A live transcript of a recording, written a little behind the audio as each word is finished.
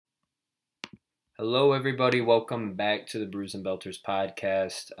Hello, everybody. Welcome back to the Brews and Belters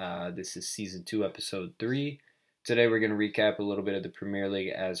podcast. This is season 2, episode 3. Today, we're going to recap a little bit of the Premier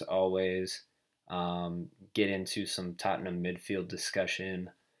League as always, get into some Tottenham midfield discussion,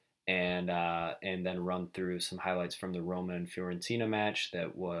 and then run through some highlights from the Roma and Fiorentina match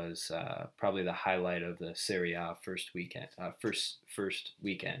that was probably the highlight of the Serie A first weekend,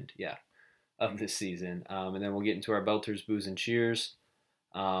 of this season. And then we'll get into our Belters, Booze, and Cheers.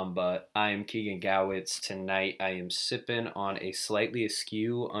 But I am Keegan Gowitz. Tonight I am sipping on a slightly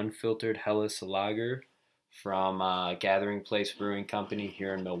askew, unfiltered Helles Lager from Gathering Place Brewing Company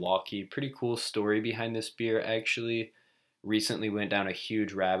here in Milwaukee. Pretty cool story behind this beer, actually. Recently went down a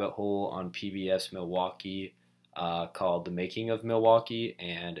huge rabbit hole on PBS Milwaukee called The Making of Milwaukee,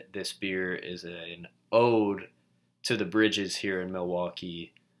 and this beer is an ode to the bridges here in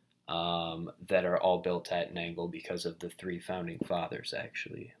Milwaukee that are all built at an angle because of the 3 founding fathers,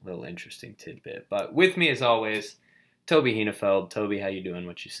 actually. A little interesting tidbit. But with me, as always, Toby Henefeld. Toby, how you doing?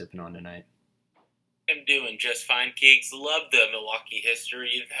 What you sipping on tonight? I'm doing just fine, Keeks. Love the Milwaukee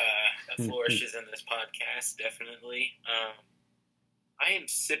history that flourishes in this podcast, definitely. I am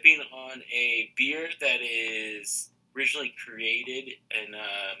sipping on a beer that is originally created in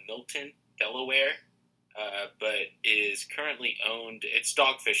Milton, Delaware, but is currently owned. It's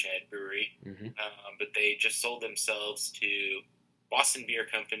Dogfish Head Brewery, but they just sold themselves to Boston Beer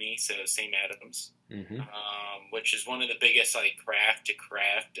Company, so St. Adams, which is one of the biggest craft to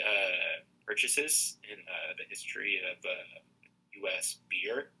craft purchases in the history of U.S.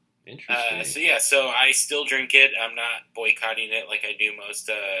 beer. Interesting. So I still drink it. I'm not boycotting it like I do most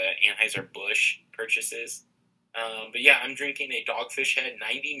Anheuser-Busch purchases. But yeah, I'm drinking a Dogfish Head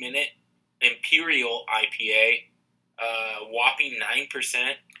 90-minute Imperial IPA, whopping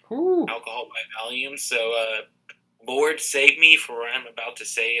 9% alcohol by volume. So, Lord save me for what I'm about to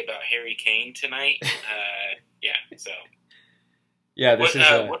say about Harry Kane tonight. What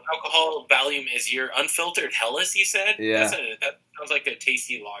alcohol volume is your unfiltered Helles, you said? Yeah. That sounds like a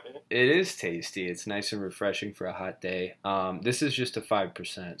tasty lager. It is tasty. It's nice and refreshing for a hot day. This is just a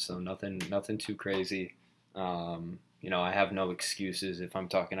 5%, so nothing too crazy. I have no excuses if I'm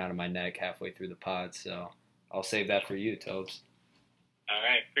talking out of my neck halfway through the pod, so I'll save that for you, Tobes. All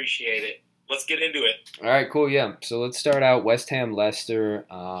right, appreciate it. Let's get into it. All right, cool, yeah. So let's start out West Ham-Leicester.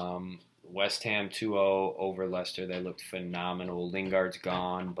 West Ham 2-0 over Leicester. They looked phenomenal. Lingard's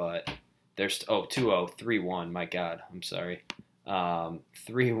gone, but there's 2-0, 3-1. My God, I'm sorry.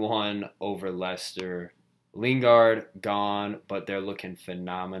 3-1 over Leicester. Lingard gone, but they're looking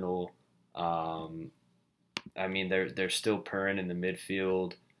phenomenal. They're still purring in the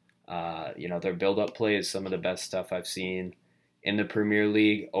midfield. Their build-up play is some of the best stuff I've seen in the Premier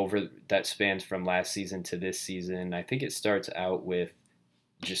League over that spans from last season to this season. I think it starts out with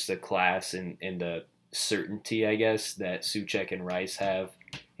just the class and the certainty, I guess, that Souček and Rice have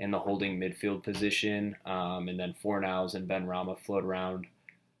in the holding midfield position. And then Fornals and Benrahma float around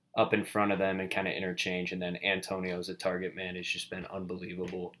up in front of them and kind of interchange. And then Antonio's a target man. It's just been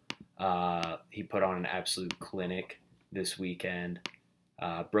unbelievable. He put on an absolute clinic this weekend.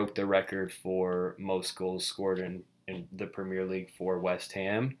 Broke the record for most goals scored in the Premier League for West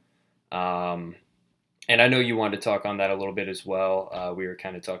Ham. And I know you wanted to talk on that a little bit as well. We were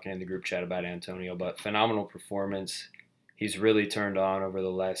kind of talking in the group chat about Antonio, but phenomenal performance. He's really turned on over the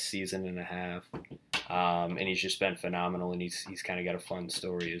last season and a half. And he's just been phenomenal, and he's kind of got a fun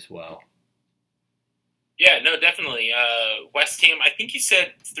story as well. Yeah, no, definitely. West Ham, I think you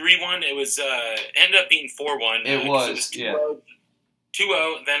said 3-1. It was ended up being 4-1. It was 2-0.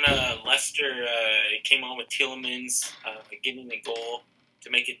 2-0. Then Leicester came on with Tielemans getting the goal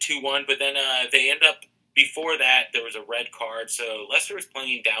to make it 2-1. But then they end up, before that, there was a red card. So Leicester was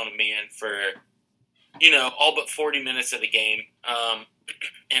playing down a man for, all but 40 minutes of the game.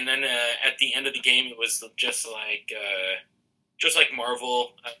 And then at the end of the game, it was just like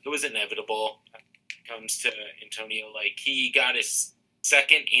Marvel. It was inevitable. Comes to Antonio, he got his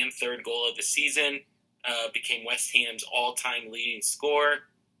second and third goal of the season, became West Ham's all-time leading scorer.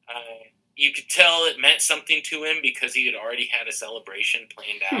 You could tell it meant something to him because he had already had a celebration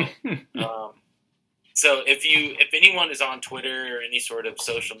planned out. So if anyone is on Twitter or any sort of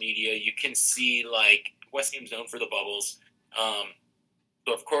social media, you can see West Ham's known for the bubbles.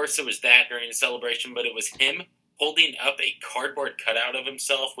 So of course it was that during the celebration, but it was him holding up a cardboard cutout of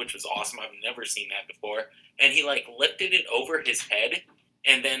himself, which was awesome. I've never seen that before. And he lifted it over his head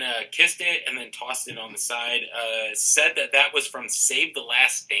and then kissed it and then tossed it on the side. Said that was from Save the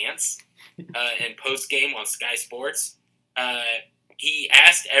Last Dance in post-game on Sky Sports. He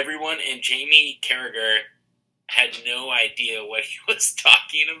asked everyone, and Jamie Carragher had no idea what he was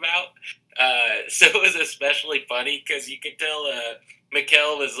talking about. So it was especially funny because you could tell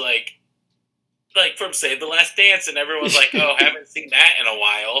Mikkel was like from Save the Last Dance, and everyone was like, "Oh, haven't seen that in a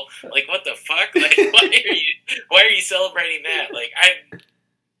while." Like, what the fuck? Like, why are you celebrating that? Like,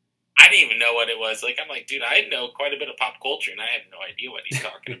 I didn't even know what it was. Like, I'm like, dude, I know quite a bit of pop culture, and I have no idea what he's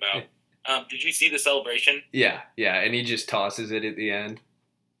talking about. Did you see the celebration? Yeah, yeah, and he just tosses it at the end.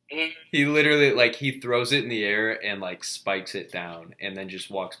 Mm-hmm. He literally like he throws it in the air and like spikes it down, and then just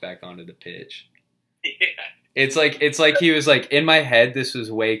walks back onto the pitch. Yeah. It's like he was like, in my head this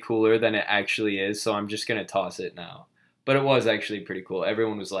was way cooler than it actually is, so I'm just gonna toss it now. But it was actually pretty cool.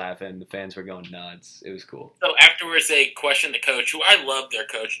 Everyone was laughing. The fans were going nuts. It was cool. So afterwards, they questioned the coach, who I love their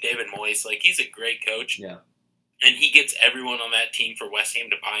coach, David Moyes. Like, he's a great coach. Yeah. And he gets everyone on that team for West Ham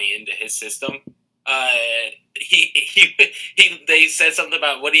to buy into his system. Uh, they said something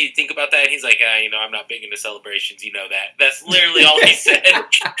about, what do you think about that? And he's like, I'm not big into celebrations. You know that. That's literally all he said.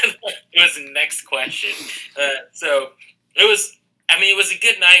 It was the next question. So it was a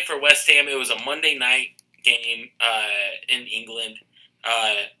good night for West Ham. It was a Monday night game in England.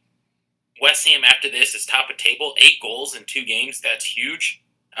 West Ham after this is top of table, 8 goals in 2 games. That's huge.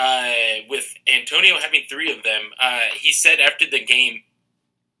 With Antonio having 3 of them, he said after the game,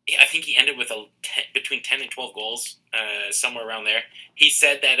 I think he ended with between 10 and 12 goals, somewhere around there. He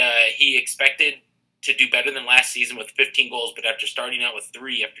said that he expected to do better than last season with 15 goals, but after starting out with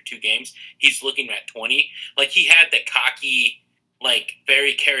 3 after 2 games, he's looking at 20. Like, he had the cocky, like,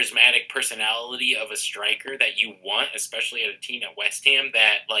 very charismatic personality of a striker that you want, especially at a team at West Ham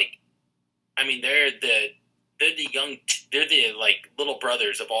that, like, I mean, they're the like little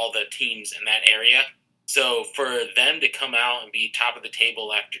brothers of all the teams in that area. So for them to come out and be top of the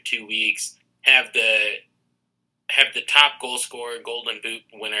table after 2 weeks, have the top goal scorer, Golden Boot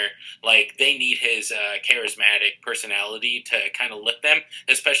winner, like they need his charismatic personality to kind of lift them,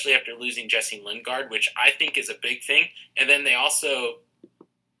 especially after losing Jesse Lingard, which I think is a big thing. And then they also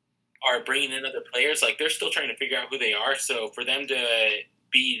are bringing in other players. Like, they're still trying to figure out who they are. So for them to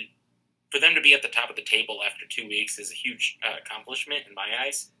be at the top of the table after 2 weeks is a huge accomplishment in my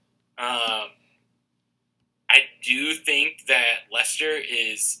eyes. I do think that Leicester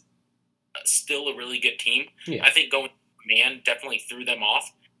is still a really good team. Yeah. I think going man definitely threw them off,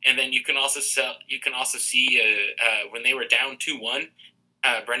 and then you can also see when they were down 2-1,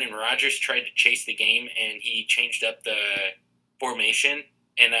 Brendan Rodgers tried to chase the game, and he changed up the formation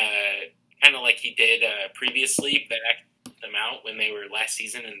and kind of like he did previously, but them out when they were last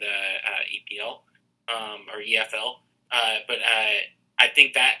season in the EPL or EFL. But I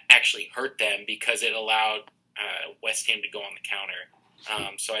think that actually hurt them because it allowed West Ham to go on the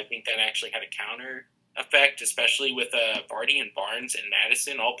counter. So I think that actually had a counter effect, especially with Vardy and Barnes and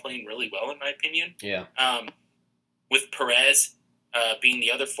Maddison all playing really well, in my opinion. Yeah. With Perez being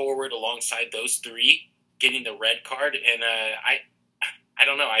the other forward alongside those 3, getting the red card, and I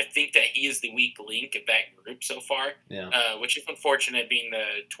don't know. I think that he is the weak link of that group so far, which is unfortunate, being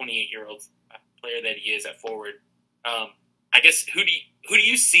the 28-year-old player that he is at forward. I guess who do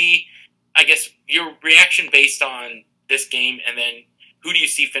you see? I guess your reaction based on this game, and then who do you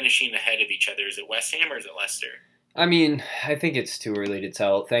see finishing ahead of each other? Is it West Ham or is it Leicester? I mean, I think it's too early to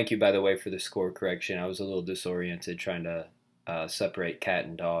tell. Thank you, by the way, for the score correction. I was a little disoriented trying to separate cat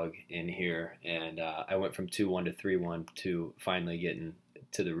and dog in here, and I went from 2-1 to 3-1 to finally getting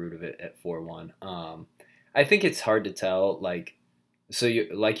to the root of it at 4-1. I think it's hard to tell. Like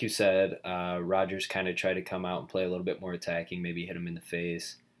you said, Rodgers kind of tried to come out and play a little bit more attacking, maybe hit him in the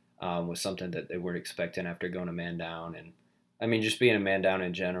face, was something that they weren't expecting after going a man down. And I mean, just being a man down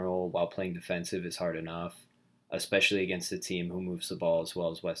in general while playing defensive is hard enough, especially against a team who moves the ball as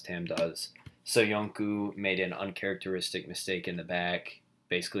well as West Ham does. So Yonku made an uncharacteristic mistake in the back,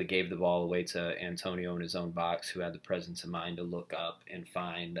 basically gave the ball away to Antonio in his own box, who had the presence of mind to look up and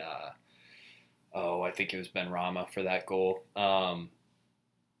find, I think it was Ben Rama for that goal.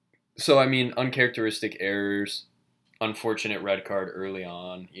 So, I mean, uncharacteristic errors, unfortunate red card early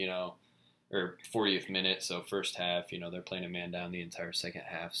on, or 40th minute, so first half, they're playing a man down the entire second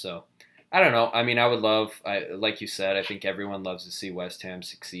half. So, I don't know. I mean, like you said, I think everyone loves to see West Ham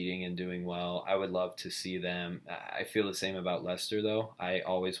succeeding and doing well. I would love to see them. I feel the same about Leicester, though. I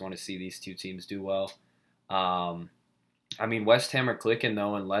always want to see these two teams do well. I mean, West Ham are clicking,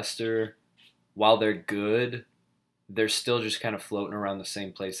 though, and Leicester, while they're good, they're still just kind of floating around the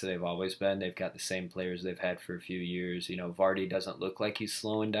same place that they've always been. They've got the same players they've had for a few years. Vardy doesn't look like he's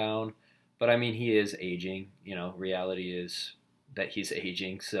slowing down, but, I mean, he is aging. Reality is that he's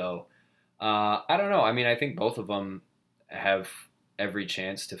aging, so... I don't know. I mean, I think both of them have every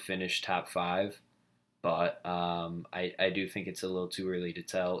chance to finish top 5. But I do think it's a little too early to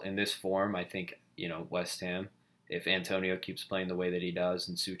tell. In this form, I think, West Ham, if Antonio keeps playing the way that he does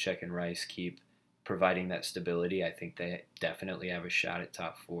and Suchek and Rice keep providing that stability, I think they definitely have a shot at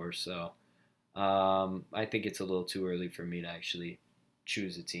top four. So I think it's a little too early for me to actually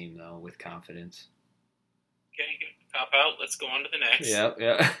choose a team, though, with confidence. Okay, good. Cop out. Let's go on to the next. Yeah,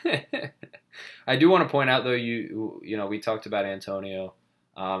 yeah. I do want to point out, though, we talked about Antonio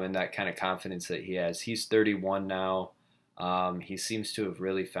and that kind of confidence that he has. He's 31 now. He seems to have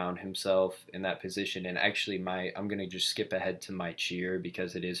really found himself in that position. And actually, I'm going to just skip ahead to my cheer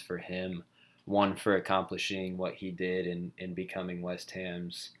because it is for him. One, for accomplishing what he did in becoming West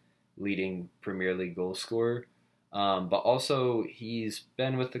Ham's leading Premier League goal scorer. But also, he's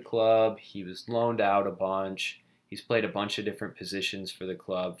been with the club. He was loaned out a bunch. He's played a bunch of different positions for the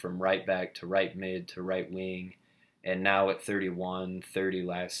club, from right back to right mid to right wing. And now at 31, 30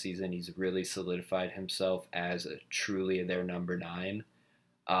 last season, he's really solidified himself as truly their number 9.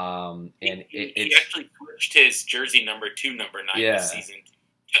 And he actually switched his jersey number to number 9 this season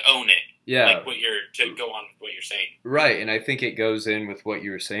to own it. Yeah. To go on with what you're saying. Right, and I think it goes in with what you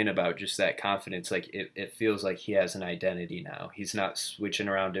were saying about just that confidence. Like, it feels like he has an identity now. He's not switching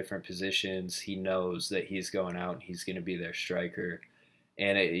around different positions. He knows that he's going out and he's going to be their striker.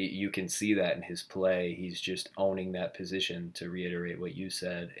 And you can see that in his play. He's just owning that position, to reiterate what you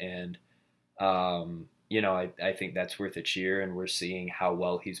said. And, I think that's worth a cheer, and we're seeing how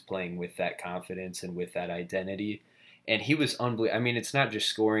well he's playing with that confidence and with that identity. And he was unbelievable. I mean, it's not just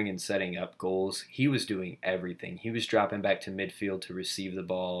scoring and setting up goals. He was doing everything. He was dropping back to midfield to receive the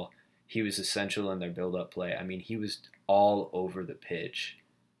ball. He was essential in their build-up play. I mean, he was all over the pitch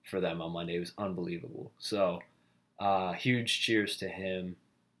for them on Monday. It was unbelievable. So, huge cheers to him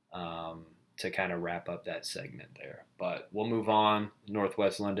to kind of wrap up that segment there. But we'll move on.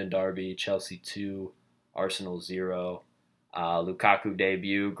 Northwest London derby, Chelsea 2, Arsenal 0. Lukaku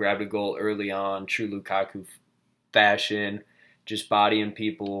debut, grabbed a goal early on, true Lukaku fashion, just bodying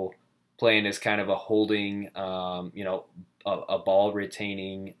people, playing as kind of a holding, a ball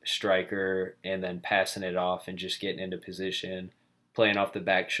retaining striker, and then passing it off and just getting into position, playing off the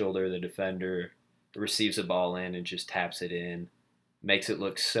back shoulder of the defender, receives a ball in and just taps it in. Makes it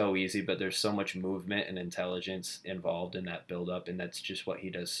look so easy, but there's so much movement and intelligence involved in that build-up, and that's just what he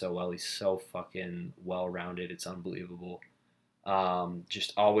does so well. He's so fucking well-rounded. It's unbelievable.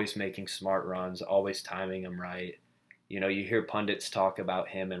 Just always making smart runs, always timing them right. You hear pundits talk about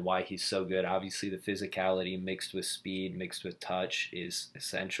him and why he's so good. Obviously, the physicality mixed with speed, mixed with touch is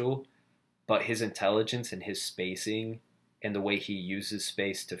essential. But his intelligence and his spacing and the way he uses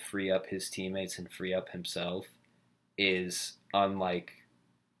space to free up his teammates and free up himself is unlike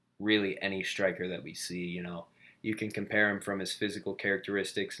really any striker that we see. You can compare him from his physical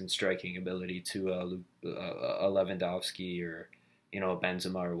characteristics and striking ability to a Lewandowski or a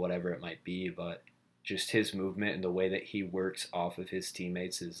Benzema or whatever it might be, but just his movement and the way that he works off of his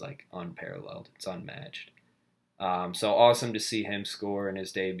teammates is like unparalleled. It's unmatched. So awesome to see him score in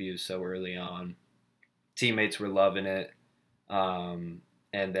his debut so early on. Teammates were loving it. And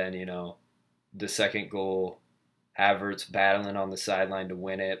then, the second goal, Havertz battling on the sideline to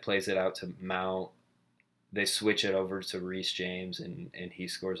win it, plays it out to Mount. They switch it over to Reece James, and he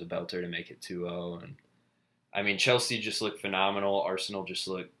scores a belter to make it 2-0. And I mean, Chelsea just looked phenomenal. Arsenal just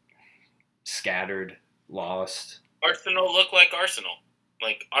looked scattered, lost. Arsenal look like Arsenal.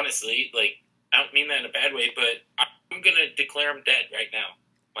 Like, honestly, I don't mean that in a bad way, but I'm going to declare them dead right now.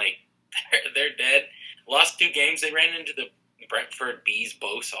 Like, they're dead. Lost 2 games. They ran into the Brentford Bees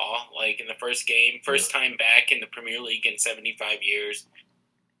Bosaw, in the first game. First time back in the Premier League in 75 years.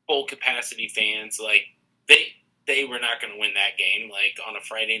 Full capacity fans. They were not going to win that game. On a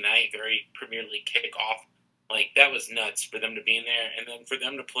Friday night, very Premier League kickoff. That was nuts for them to be in there and then for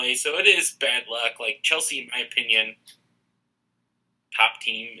them to play. So it is bad luck. Chelsea, in my opinion, top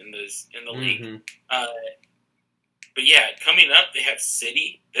team in the league. Mm-hmm. But yeah, coming up, they have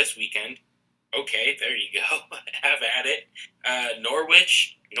City this weekend. Okay, there you go. Have at it.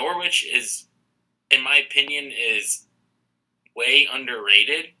 Norwich. Norwich is, in my opinion, is way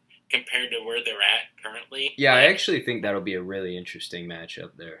underrated compared to where they're at currently. Yeah, I actually think that'll be a really interesting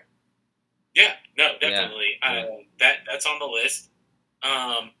matchup there. Yeah, no, definitely. Yeah. That's on the list.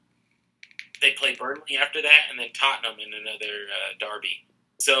 They play Burnley after that, and then Tottenham in another derby.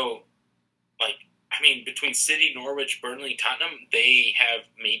 So, between City, Norwich, Burnley, Tottenham, they have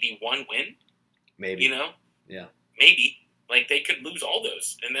maybe one win. Maybe. Yeah. Maybe. They could lose all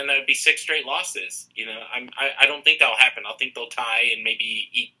those, and then that would be 6 straight losses. I don't think that'll happen. I think they'll tie and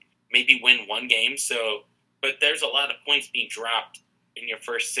maybe win 1 game. So, but there's a lot of points being dropped in your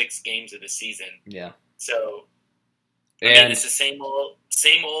first 6 games of the season. Yeah. So I mean, And it's the same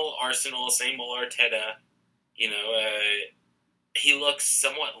old Arsenal, same old Arteta. You know, he looks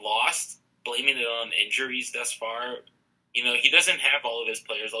somewhat lost, blaming it on injuries thus far. You know, he doesn't have all of his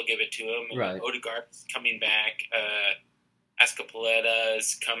players. I'll give it to him. right, Odegaard's coming back. Escapoleta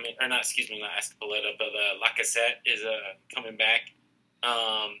is coming, or not? Excuse me, not Escapoleta, but Lacazette is coming back.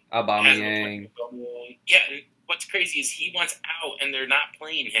 Hasn't been Aubameyang, playing. Yeah, what's crazy is he wants out, and they're not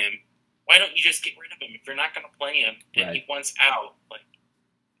playing him. Why don't you just get rid of him if you're not going to play him and right, he wants out? Like,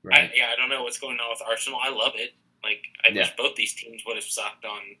 right, I don't know what's going on with Arsenal. I love it. Like, I yeah, wish both these teams would have sucked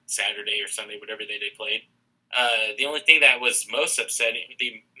on Saturday or Sunday, whatever day they played. The only thing that was most upsetting,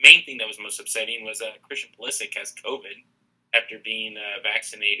 the main thing that was most upsetting was Christian Pulisic has COVID after being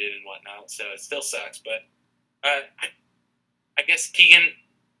vaccinated and whatnot. So it still sucks. But I guess, Keegan,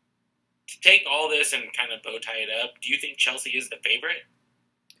 to take all this and kind of bow tie it up, do you think Chelsea is the favorite?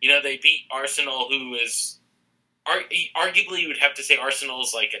 You know, they beat Arsenal, who is arguably you would have to say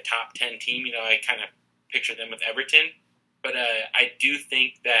Arsenal's like a top 10 team. You know, I kind of picture them with Everton. But I do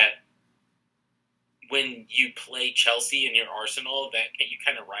think that when you play Chelsea and your Arsenal, that you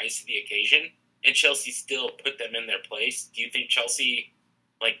kind of rise to the occasion, and Chelsea still put them in their place. Do you think Chelsea,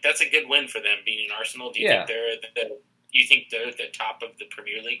 like, that's a good win for them beating Arsenal? Do you yeah. think they're the top of the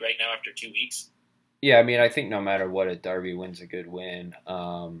Premier League right now after 2 weeks? Yeah, I mean, I think no matter what, a derby win's a good win.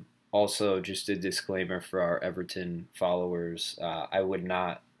 Also, just a disclaimer for our Everton followers: I would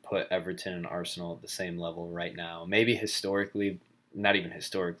not put Everton and Arsenal at the same level right now. Maybe historically, not even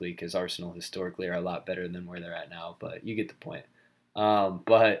historically, because Arsenal historically are a lot better than where they're at now. But you get the point.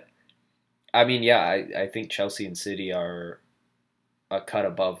 But I mean, yeah, I think Chelsea and City are a cut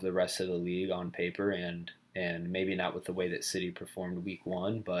above the rest of the league on paper, and maybe not with the way that City performed week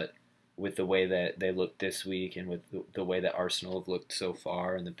one, but with the way that they looked this week and with the way that Arsenal have looked so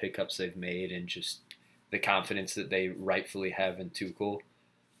far and the pickups they've made and just the confidence that they rightfully have in Tuchel,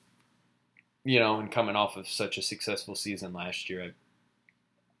 and coming off of such a successful season last year,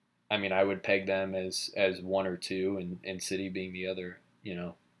 I mean, I would peg them as one or two, and City being the other,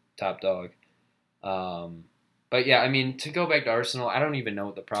 top dog. Um, but yeah, I mean, to go back to Arsenal, I don't even know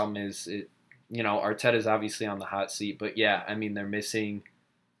what the problem is. Arteta's obviously on the hot seat, but yeah, I mean, they're missing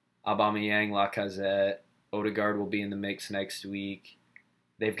Aubameyang, Lacazette. Odegaard will be in the mix next week.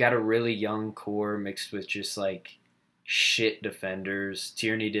 They've got a really young core mixed with just like shit defenders.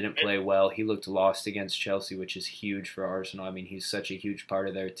 Tierney didn't play well. He looked lost against Chelsea, which is huge for Arsenal. I mean, he's such a huge part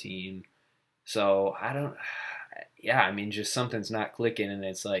of their team. So I don't. Yeah, I mean, just something's not clicking, and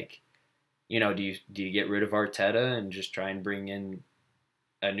it's like, do you get rid of Arteta and just try and bring in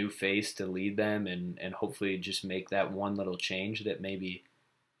a new face to lead them and hopefully just make that one little change that maybe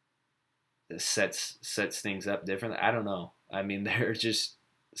sets things up differently. I don't know. I mean, they're just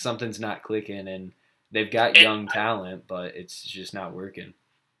something's not clicking, and they've got And young talent, but it's just not working.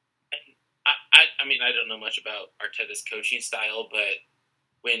 I mean, I don't know much about Arteta's coaching style, but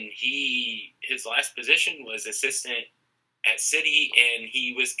when his last position was assistant at City, and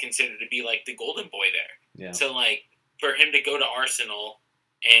he was considered to be like the golden boy there. Yeah. So like for him to go to Arsenal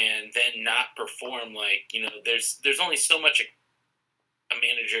and then not perform, like, there's only so much a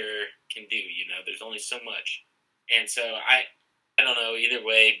manager can do. There's only so much, and so I don't know either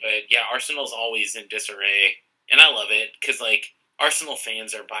way, but yeah, Arsenal's always in disarray, and I love it because like Arsenal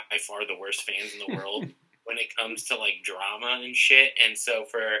fans are by far the worst fans in the world when it comes to like drama and shit, and so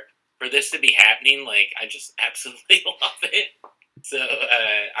for this to be happening, like I just absolutely love it. So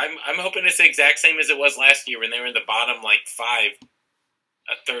I'm hoping it's the exact same as it was last year when they were in the bottom like five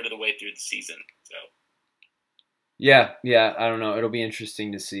a third of the way through the season. So. Yeah, I don't know. It'll be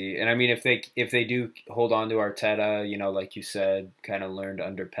interesting to see. And I mean, if they do hold on to Arteta, like you said, kind of learned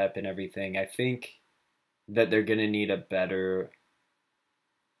under Pep and everything, I think that they're gonna need a better,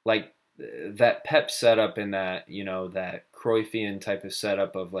 like, that Pep setup and that Cruyffian type of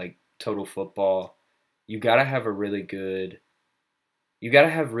setup of like total football. You gotta have really good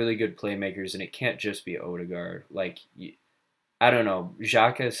playmakers, and it can't just be Odegaard. Like, I don't know.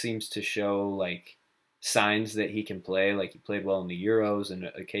 Xhaka seems to show like signs that he can play. Like, he played well in the Euros,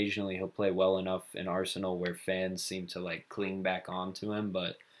 and occasionally he'll play well enough in Arsenal where fans seem to like cling back onto him.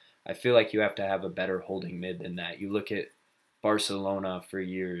 But I feel like you have to have a better holding mid than that. You look at Barcelona for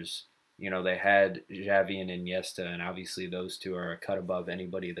years. They had Xavi and Iniesta, and obviously those two are a cut above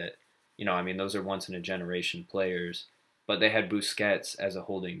anybody that, I mean, those are once in a generation players. But they had Busquets as a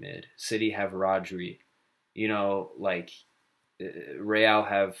holding mid. City have Rodri. Like, Real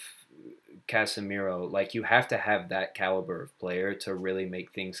have Casemiro. Like, you have to have that caliber of player to really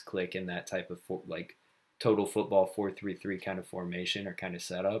make things click in that type of total football 4-3-3 kind of formation or kind of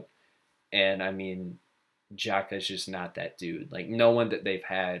setup. And I mean, Xhaka's just not that dude. Like, no one that they've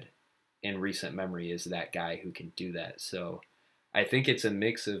had in recent memory is that guy who can do that. So I think it's a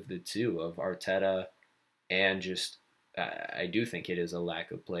mix of the two, of Arteta and just I do think it is a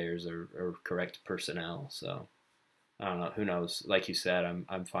lack of players or correct personnel. So I don't know. Who knows? Like you said,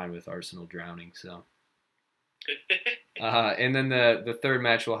 I'm fine with Arsenal drowning. So and then the third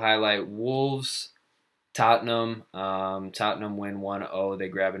match we'll highlight: Wolves Tottenham. Tottenham win 1-0. They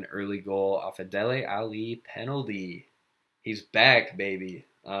grab an early goal off a Dele Ali penalty. He's back, baby.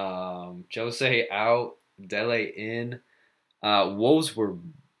 Jose out, Dele in. Wolves were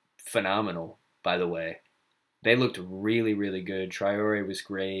phenomenal, by the way. They looked really, really good. Traore was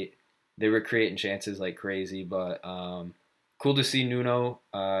great. They were creating chances like crazy, but cool to see Nuno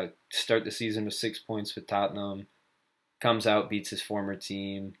start the season with 6 points with Tottenham. Comes out, beats his former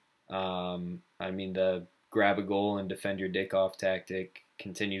team. I mean, the grab a goal and defend your dick off tactic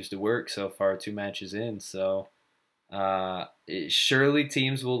continues to work so far, 2 matches in. So surely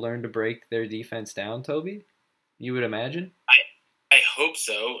teams will learn to break their defense down, Toby? You would imagine? I hope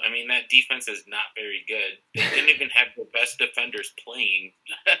so. I mean, that defense is not very good. They didn't even have the best defenders playing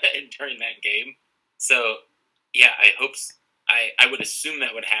during that game. So, yeah, I hope. I would assume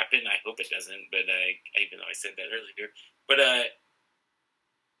that would happen. I hope it doesn't, but even though I said that earlier. But,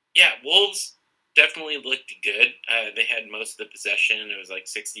 yeah, Wolves definitely looked good. They had most of the possession. It was like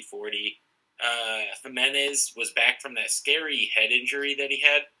 60-40. Jimenez was back from that scary head injury that he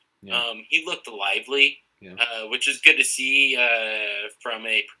had. Yeah. He looked lively. Yeah. Which is good to see from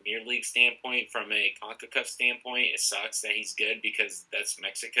a Premier League standpoint. From a CONCACAF standpoint, it sucks that he's good because that's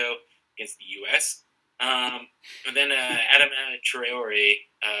Mexico against the U.S. And then Adama Traore,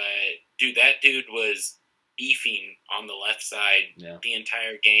 dude, that dude was beefing on the left side the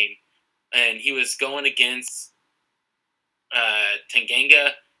entire game. And he was going against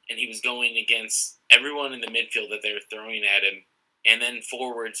Tanganga, and he was going against everyone in the midfield that they were throwing at him, and then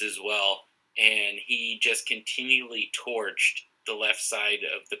forwards as well. And he just continually torched the left side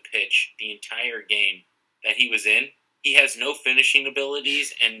of the pitch the entire game that he was in. He has no finishing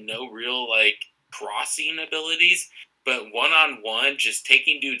abilities and no real, crossing abilities, but one-on-one, just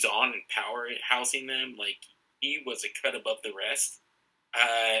taking dudes on and powerhousing them, he was a cut above the rest.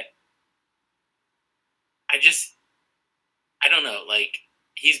 I don't know,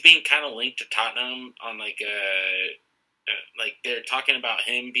 he's being kind of linked to Tottenham on, they're talking about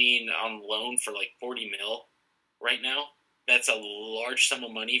him being on loan for 40 mil right now. That's a large sum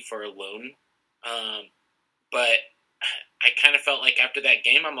of money for a loan. But I kind of felt like after that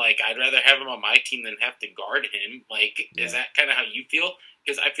game, I'm like, I'd rather have him on my team than have to guard him. Is that kind of how you feel?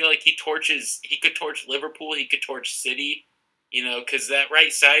 Because I feel like he could torch Liverpool, he could torch City, because that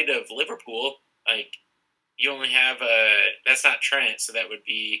right side of Liverpool, you only have, that's not Trent, so that would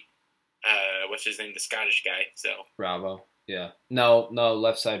be, what's his name, the Scottish guy. So Robbo, yeah. No,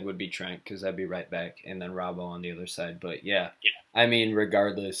 left side would be Trent because that'd be right back, and then Robbo on the other side. But yeah. I mean,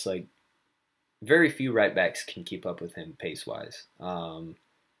 regardless, very few right backs can keep up with him pace wise.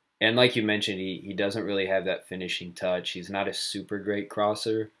 And like you mentioned, he doesn't really have that finishing touch. He's not a super great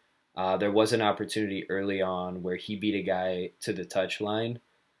crosser. There was an opportunity early on where he beat a guy to the touchline,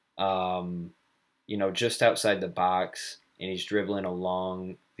 just outside the box, and he's dribbling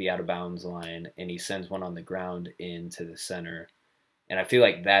along the out of bounds line, and he sends one on the ground into the center. And I feel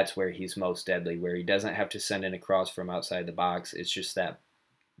like that's where he's most deadly, where he doesn't have to send in a cross from outside the box. It's just that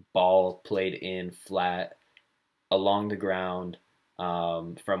ball played in flat along the ground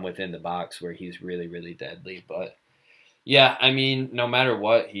from within the box where he's really, really deadly. But yeah, I mean, no matter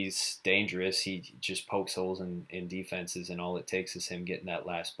what, he's dangerous. He just pokes holes in defenses, and all it takes is him getting that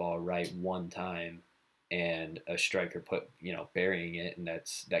last ball right one time and a striker burying it, and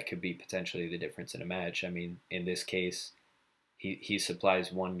that could be potentially the difference in a match. I mean, in this case, he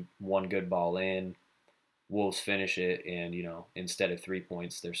supplies one good ball in. Wolves finish it, and instead of 3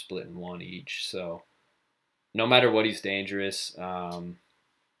 points, they're splitting one each. So no matter what, he's dangerous. I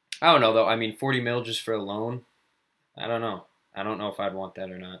don't know though. I mean, 40 mil just for a loan. I don't know. I don't know if I'd want that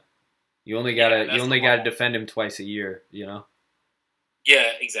or not. You only gotta defend him twice a year. Yeah,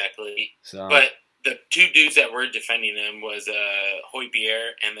 exactly. So, but the two dudes that were defending him was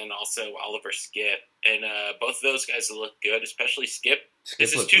Højbjerg and then also Oliver Skipp. And both of those guys look good, especially Skipp.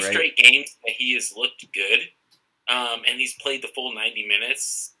 This is two straight games that he has looked good. And he's played the full 90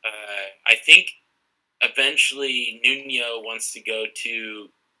 minutes. I think eventually Nuno wants to go to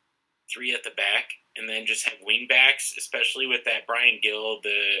 3 at the back and then just have wing backs, especially with that Brian Gill,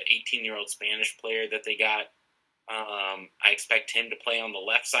 the 18-year-old Spanish player that they got. I expect him to play on the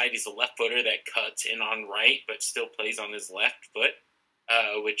left side. He's a left footer that cuts in on right, but still plays on his left foot.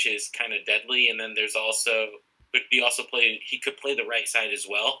 which is kind of deadly. And then there's also he could play the right side as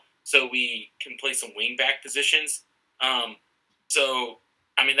well, so we can play some wing back positions. Um, so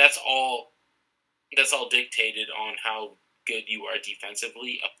I mean that's all dictated on how good you are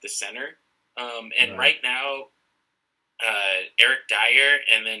defensively up the center. And right now, Eric Dyer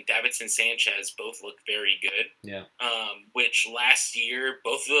and then Davidson Sanchez both look very good. Yeah. Which last year,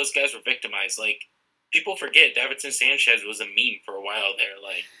 both of those guys were victimized. Like, people forget Davidson Sanchez was a meme for a while there.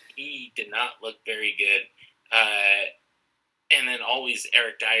 Like, he did not look very good. And then always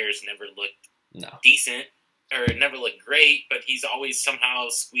Eric Dyer's never looked decent or never looked great, but he's always somehow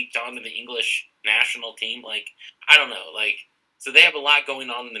squeaked onto the English national team. Like, I don't know. Like, so they have a lot going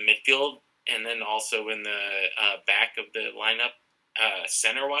on in the midfield and then also in the back of the lineup,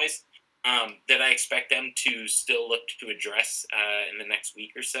 center-wise, that I expect them to still look to address in the next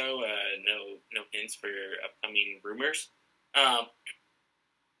week or so. No hints for upcoming rumors.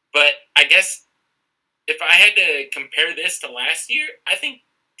 But I guess if I had to compare this to last year, I think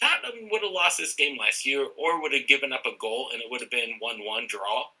Tottenham would have lost this game last year or would have given up a goal and it would have been 1-1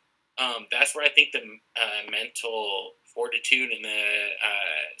 draw. That's where I think the mental fortitude and the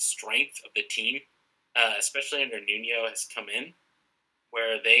strength of the team, especially under Nuno, has come in,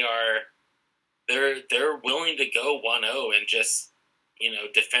 where they're willing to go 1-0 and just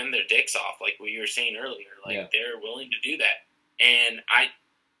defend their dicks off, like we were saying earlier. Like they're willing to do that, and I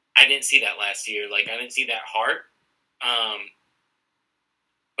didn't see that last year. Like I didn't see that heart.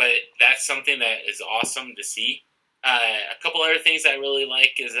 But that's something that is awesome to see. A couple other things I really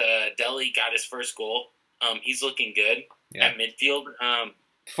like is Dele got his first goal. He's looking good at midfield.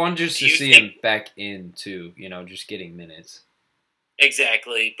 Fun just to see him back in too, just getting minutes.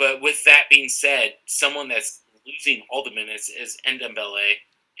 Exactly. But with that being said, someone that's losing all the minutes is Ndombele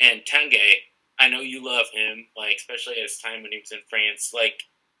and Tanguy. I know you love him, like especially at his time when he was in France. Like,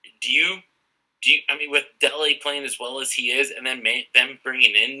 do you? I mean, with Dele playing as well as he is, and then them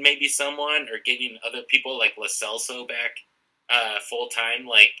bringing in maybe someone or getting other people like Lo Celso back full time,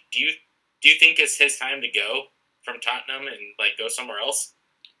 like, do you think it's his time to go from Tottenham and like go somewhere else?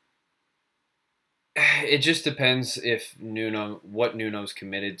 It just depends what Nuno's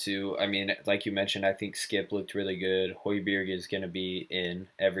committed to. I mean, like you mentioned, I think Skip looked really good. Højbjerg is going to be in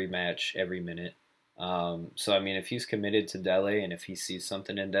every match, every minute. So I mean, if he's committed to Dele and if he sees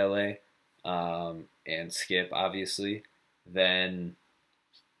something in Dele, and Skip, obviously, then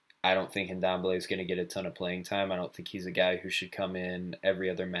I don't think Ndombele is going to get a ton of playing time. I don't think he's a guy who should come in every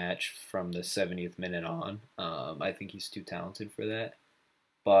other match from the 70th minute on. I think he's too talented for that.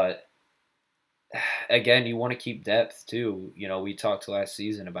 But again, you want to keep depth too. We talked last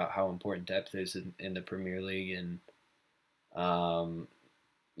season about how important depth is in the Premier League, and I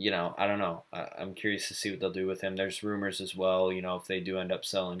don't know. I'm curious to see what they'll do with him. There's rumors as well, if they do end up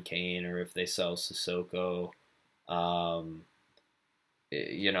selling Kane or if they sell Sissoko.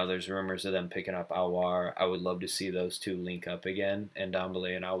 There's rumors of them picking up Aouar. I would love to see those two link up again, and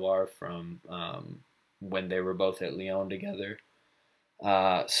Ndombele and Aouar from when they were both at Lyon together.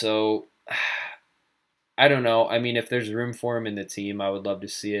 So, I don't know. I mean, if there's room for him in the team, I would love to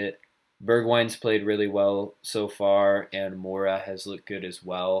see it. Bergwijn's played really well so far, and Mora has looked good as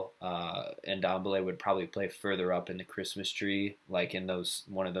well. And Ndombele would probably play further up in the Christmas tree, like in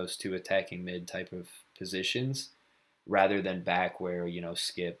one of those two attacking mid type of positions, rather than back where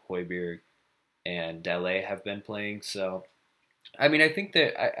Skip, Højbjerg, and Dele have been playing. So, I mean, I think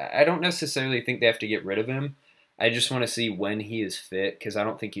that I don't necessarily think they have to get rid of him. I just want to see when he is fit, because I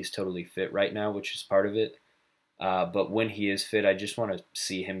don't think he's totally fit right now, which is part of it. But when he is fit, I just want to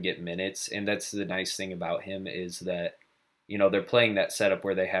see him get minutes. And that's the nice thing about him is that, they're playing that setup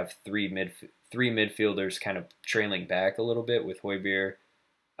where they have three midfielders kind of trailing back a little bit with Højbjerg,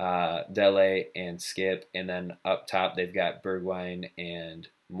 Dele, and Skip. And then up top, they've got Bergwijn and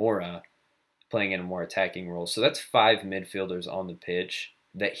Mora playing in a more attacking role. So that's 5 midfielders on the pitch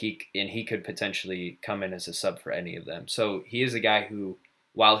that he could potentially come in as a sub for any of them. So he is a guy who,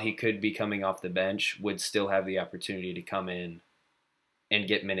 while he could be coming off the bench, would still have the opportunity to come in and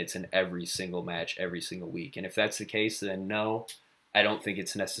get minutes in every single match, every single week. And if that's the case, then no, I don't think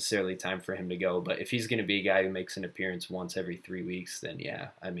it's necessarily time for him to go. But if he's going to be a guy who makes an appearance once every 3 weeks, then yeah,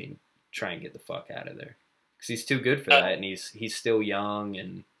 I mean, try and get the fuck out of there. Because he's too good for that, and he's still young,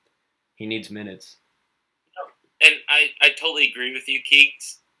 and he needs minutes. And I totally agree with you,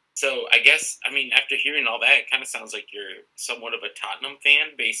 Keeks. So I guess, I mean, after hearing all that, it kind of sounds like you're somewhat of a Tottenham fan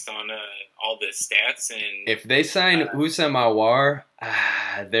based on all the stats. And if they sign Houssem Aouar,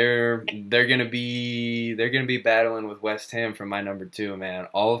 they're gonna be battling with West Ham for my number 2, man.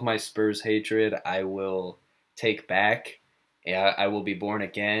 All of my Spurs hatred, I will take back Yeah, I will be born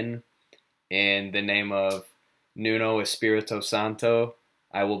again in the name of Nuno Espirito Santo.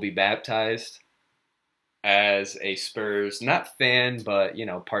 I will be baptized as a Spurs, not fan, but,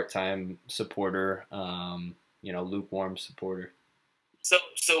 part-time supporter, lukewarm supporter.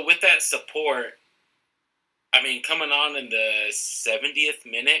 So with that support, I mean, coming on in the 70th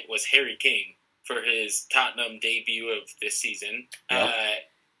minute was Harry Kane for his Tottenham debut of this season. Yep.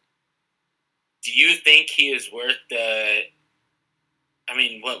 Do you think he is worth the? I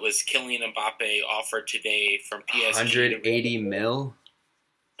mean, what was Kylian Mbappe offered today from PSG? 180 mil?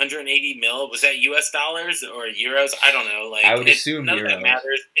 180 mil? Was that US dollars or euros? I don't know. I would assume none euros. of that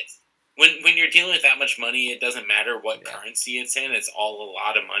matters. When you're dealing with that much money, it doesn't matter what currency it's in. It's all a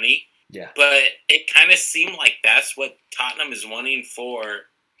lot of money. Yeah. But it kind of seemed like that's what Tottenham is wanting for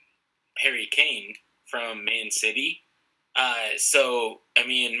Harry Kane from Man City. So, I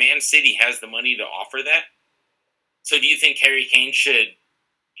mean, Man City has the money to offer that. So do you think Harry Kane should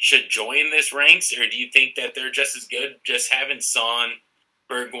join this ranks, or do you think that they're just as good just having Son,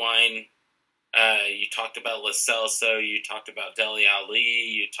 Bergwijn, you talked about Lo Celso, you talked about Dele Alli,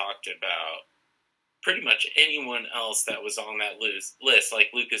 you talked about pretty much anyone else that was on that list,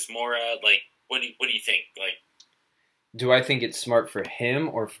 like Lucas Moura. Like, what do you think? Like, do I think it's smart for him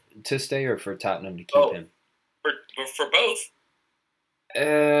or to stay, or for Tottenham to keep him? For both.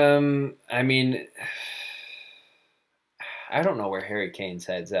 I mean, I don't know where Harry Kane's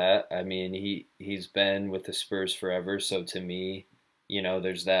head's at. I mean, he's been with the Spurs forever, so to me,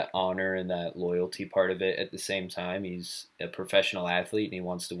 there's that honor and that loyalty part of it. At the same time, he's a professional athlete and he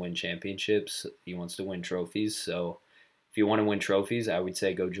wants to win championships. He wants to win trophies. So if you want to win trophies, I would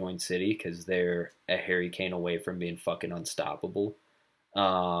say go join City because they're a Harry Kane away from being fucking unstoppable.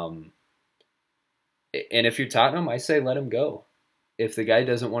 And if you're Tottenham, I say let him go. If the guy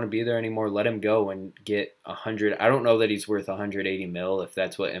doesn't want to be there anymore, let him go and get 100. I don't know that he's worth 180 mil if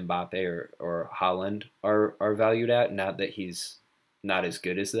that's what Mbappe or Haaland are valued at. Not that he's not as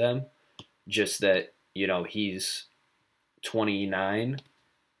good as them, just that, he's 29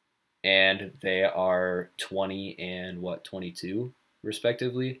 and they are 20 and 22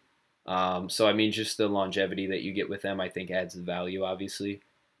 respectively. So I mean, just the longevity that you get with them, I think adds the value, obviously.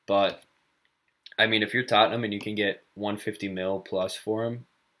 But I mean, if you're Tottenham and you can get 150 mil plus for him,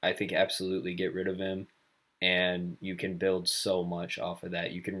 I think absolutely get rid of him. And you can build so much off of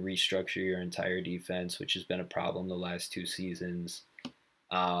that. You can restructure your entire defense, which has been a problem the last 2 seasons.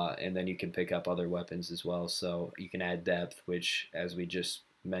 And then you can pick up other weapons as well. So you can add depth, which, as we just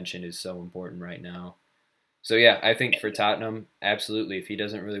mentioned, is so important right now. So yeah, I think for Tottenham, absolutely. If he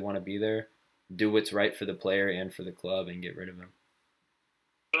doesn't really want to be there, do what's right for the player and for the club and get rid of him.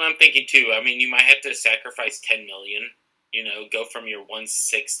 What I'm thinking too. I mean, you might have to sacrifice 10 million. Go from your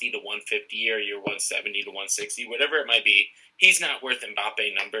 160 to 150 or your 170 to 160, whatever it might be. He's not worth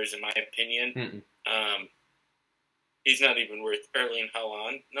Mbappe numbers, in my opinion. He's not even worth Erling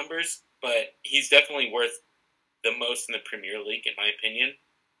Haaland numbers, but he's definitely worth the most in the Premier League, in my opinion.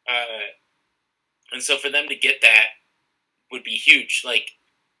 And so for them to get that would be huge. Like,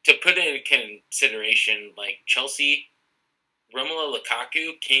 to put it in consideration, like Chelsea, Romelu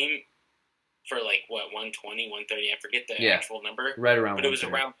Lukaku came for 120, 130. I forget the actual number. Right around. But it was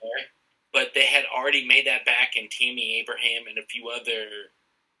around there. But they had already made that back in Tammy Abraham and a few other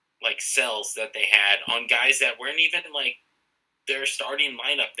sells that they had on guys that weren't even their starting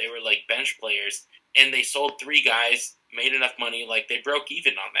lineup. They were bench players, and they sold 3 guys, made enough money, they broke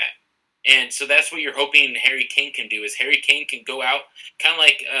even on that. And so that's what you're hoping Harry Kane can do. Is Harry Kane can go out kind of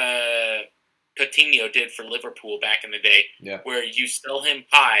like Coutinho did for Liverpool back in the day, where you sell him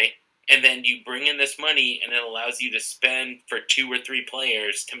high, and then you bring in this money, and it allows you to spend for 2 or 3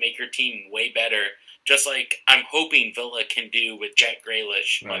 players to make your team way better. Just like I'm hoping Villa can do with Jack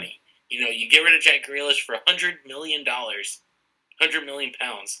Grealish money. You get rid of Jack Grealish for $100 million, 100 million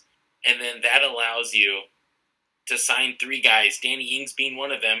pounds, and then that allows you to sign 3 guys, Danny Ings being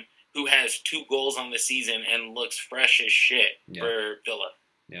one of them, who has 2 goals on the season and looks fresh as shit for Villa.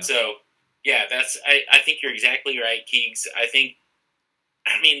 Yeah. So, yeah, I think you're exactly right, Keegs. I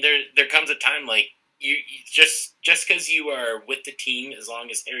mean, there comes a time you just because you are with the team as long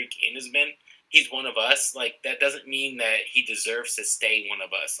as Harry Kane has been, he's one of us. That doesn't mean that he deserves to stay one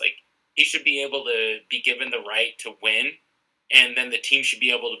of us. He should be able to be given the right to win, and then the team should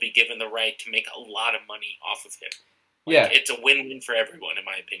be able to be given the right to make a lot of money off of him. It's a win-win for everyone, in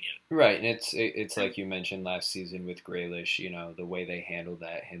my opinion. Right, and it's like you mentioned last season with Grealish, the way they handled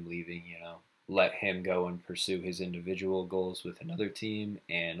that, him leaving, let him go and pursue his individual goals with another team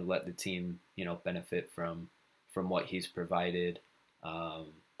and let the team, benefit from what he's provided. Owner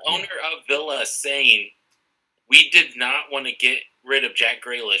of Villa saying, we did not want to get rid of Jack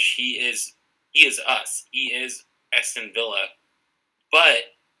Grealish. He is us. He is Aston Villa.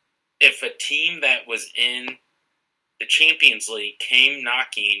 But if a team that was in the Champions League came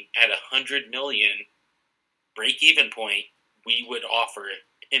knocking at 100 million break-even point, we would offer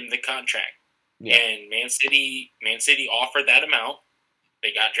him the contract. Yeah. And Man City offered that amount.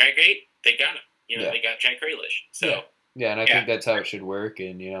 They got Jack Grealish. They got him. They got Jack Grealish. So yeah, and I think that's how it should work.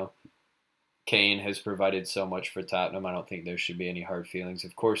 And Kane has provided so much for Tottenham. I don't think there should be any hard feelings.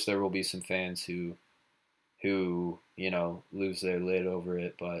 Of course, there will be some fans who lose their lid over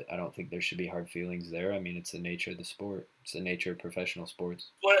it, but I don't think there should be hard feelings there. I mean, it's the nature of the sport. It's the nature of professional sports.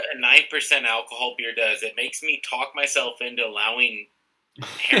 What a 9% alcohol beer does, it makes me talk myself into allowing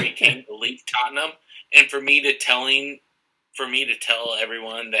Harry Kane to leave Tottenham, and for me to tell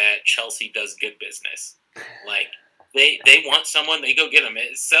everyone that Chelsea does good business. Like, they want someone, they go get them.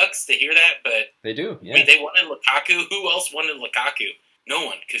 It sucks to hear that, but they do. Yeah. They wanted Lukaku. Who else wanted Lukaku? No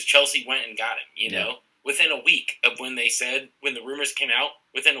one, because Chelsea went and got him. You know, within a week of when the rumors came out,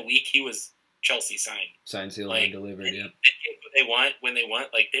 within a week he was Chelsea signed. Signed, sealed, and delivered. Yeah. They get what they want when they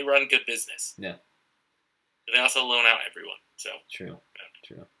want. Like, they run good business. Yeah. They also loan out everyone. So true.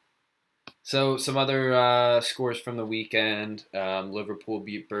 So some other scores from the weekend. Liverpool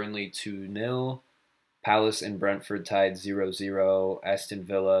beat Burnley 2-0. Palace and Brentford tied 0-0. Aston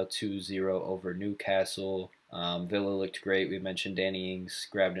Villa 2-0 over Newcastle. Villa looked great. We mentioned Danny Ings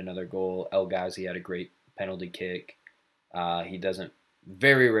grabbed another goal. El Ghazi had a great penalty kick. He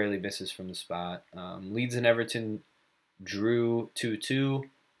very rarely misses from the spot. Leeds and Everton drew 2-2.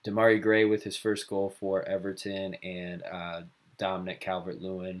 Damari Gray with his first goal for Everton, and Dominic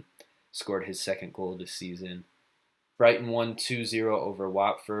Calvert-Lewin scored his second goal this season. Brighton won 2-0 over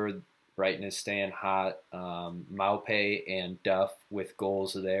Watford. Brighton is staying hot. Maupay and Duff with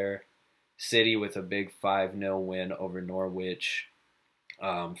goals there. City with a big 5-0 win over Norwich.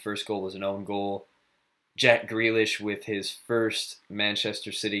 First goal was an own goal. Jack Grealish with his first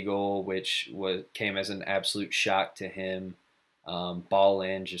Manchester City goal, which came as an absolute shock to him. Ball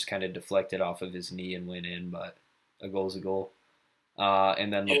in, just kind of deflected off of his knee and went in, but a goal's a goal.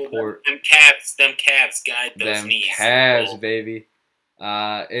 And then Laporte. Them calves guide those knees. Them calves, baby.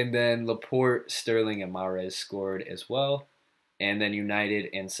 And then Laporte, Sterling, and Mahrez scored as well. And then United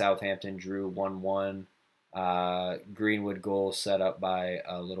and Southampton drew 1-1. Greenwood goal set up by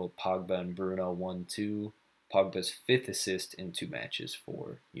little Pogba and Bruno 1-2. Pogba's fifth assist in 2 matches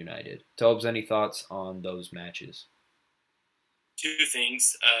for United. Tobes, any thoughts on those matches? 2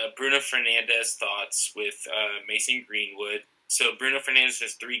 things. Bruno Fernandes thoughts with Mason Greenwood. So Bruno Fernandes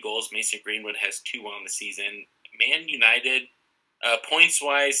has 3 goals. Mason Greenwood has 2 on the season. Man United,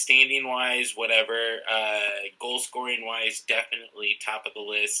 points-wise, standing-wise, whatever, goal-scoring-wise, definitely top of the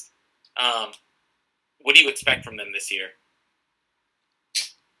list. What do you expect from them this year?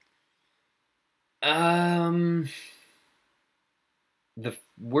 The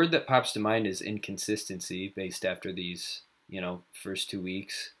word that pops to mind is inconsistency based after these, first 2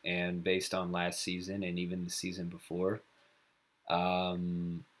 weeks and based on last season and even the season before.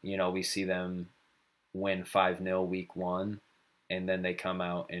 We see them win 5-0 week 1, and then they come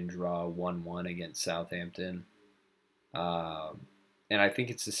out and draw 1-1 against Southampton. And I think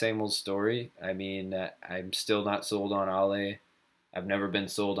it's the same old story. I mean, I'm still not sold on Ale. I've never been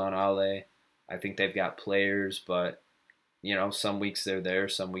sold on Ale. I think they've got players, but, some weeks they're there,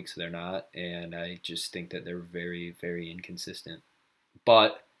 some weeks they're not. And I just think that they're very, very inconsistent.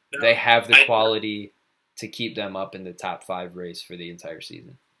 But they have the quality to keep them up in the top 5 race for the entire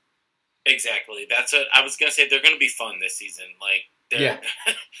season. Exactly. That's what I was going to say. They're going to be fun this season. Like,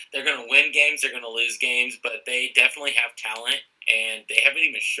 they're going to win games, they're going to lose games, but they definitely have talent. And they haven't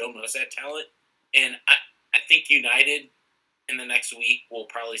even shown us that talent. And I think United in the next week will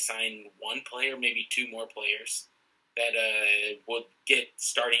probably sign 1 player, maybe 2 more players that will get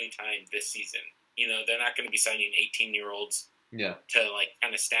starting time this season. They're not going to be signing 18-year-olds to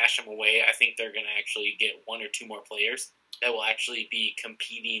kind of stash them away. I think they're going to actually get 1 or 2 more players that will actually be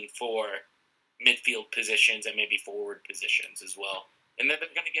competing for midfield positions and maybe forward positions as well. And then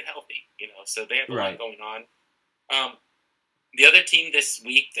they're going to get healthy, so they have a lot going on. The other team this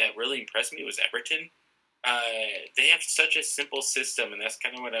week that really impressed me was Everton. They have such a simple system, and that's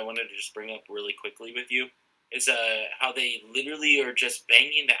kind of what I wanted to just bring up really quickly with you, is how they literally are just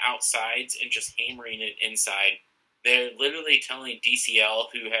banging the outsides and just hammering it inside. They're literally telling DCL,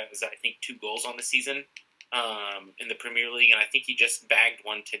 who has, I think, 2 goals on the season in the Premier League, and I think he just bagged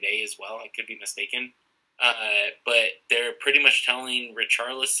 1 today as well. I could be mistaken. But they're pretty much telling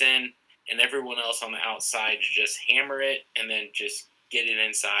Richarlison and everyone else on the outside to just hammer it and then just get it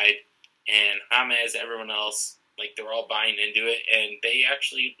inside. And James, everyone else, Like they're all buying into it, and they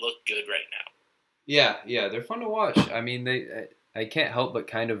actually look good right now. Yeah, they're fun to watch. I mean, I can't help but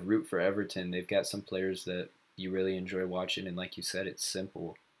kind of root for Everton. They've got some players that you really enjoy watching, and like you said, it's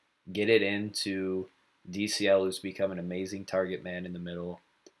simple. Get it into DCL, who's become an amazing target man in the middle.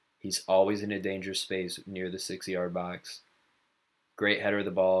 He's always in a dangerous space near the 6 yard box. Great header of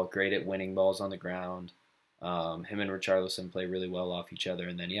the ball, great at winning balls on the ground. Him and Richarlison play really well off each other.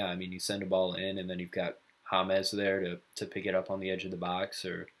 And then, yeah, I mean, you send a ball in, and then you've got James there to pick it up on the edge of the box,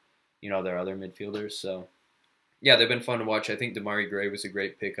 or, their other midfielders. So, yeah, they've been fun to watch. I think Damari Gray was a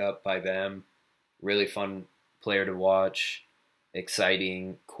great pickup by them. Really fun player to watch.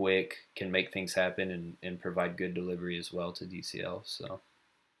 Exciting, quick, can make things happen and provide good delivery as well to DCL. So,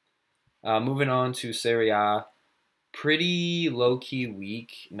 moving on to Serie A, pretty low key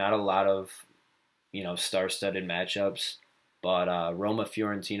week. Not a lot of star-studded matchups, but Roma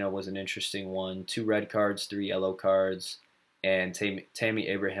Fiorentina was an interesting one. 2 red cards, 3 yellow cards, and Tammy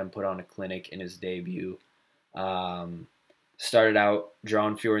Abraham put on a clinic in his debut. Um, Started out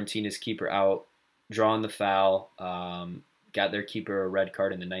drawing Fiorentina's keeper out, drawing the foul. Got their keeper a red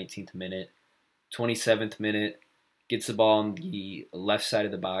card in the 19th minute. 27th minute, gets the ball on the left side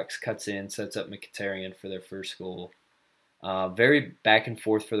of the box, cuts in, sets up Mkhitaryan for their first goal. Very back and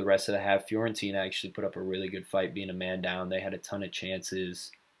forth for the rest of the half. Fiorentina actually put up a really good fight being a man down. They had a ton of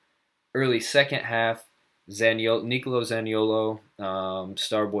chances. Early second half, Nicolo Zaniolo,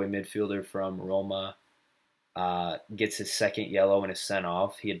 star boy midfielder from Roma, gets his second yellow and is sent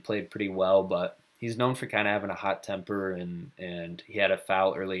off. He had played pretty well, but he's known for kind of having a hot temper, and he had a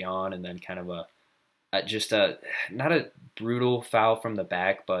foul early on, and then kind of just a not a brutal foul from the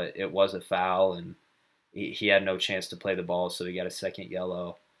back, but it was a foul, and he had no chance to play the ball, so he got a second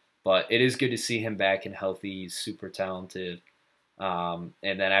yellow. But it is good to see him back and healthy. He's super talented. And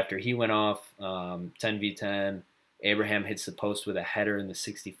then after he went off, 10v10, Abraham hits the post with a header in the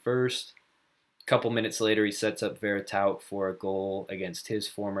 61st. A couple minutes later, he sets up Veretout for a goal against his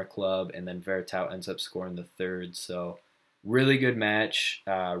former club, and then Veretout ends up scoring the third. So really good match.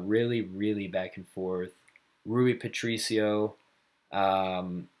 Really, really back and forth. Rui Patricio,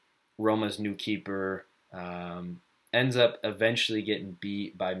 Roma's new keeper, ends up eventually getting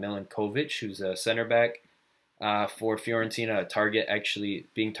beat by Milinkovic, who's a center back for Fiorentina, a target actually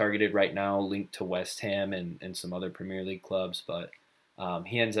being targeted right now, linked to West Ham and some other Premier League clubs. But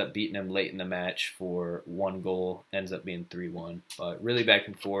he ends up beating him late in the match for 1 goal, ends up being 3-1. But really back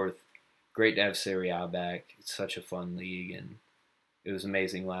and forth. Great to have Serie A back. It's such a fun league, and it was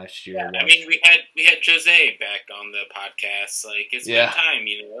amazing last year. Yeah, I mean, we had Jose back on the podcast. Like it's been time,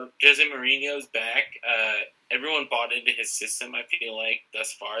 Jose Mourinho's back. Everyone bought into his system. I feel like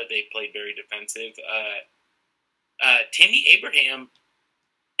thus far they played very defensive. Tammy Abraham,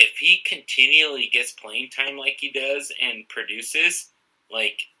 if he continually gets playing time like he does and produces,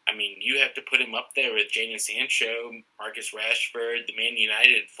 you have to put him up there with Jadon Sancho, Marcus Rashford, the Man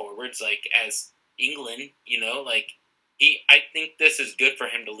United forwards, as England, I think this is good for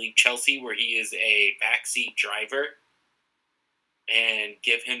him to leave Chelsea, where he is a backseat driver, and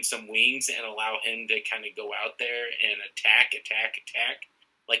give him some wings and allow him to kind of go out there and attack,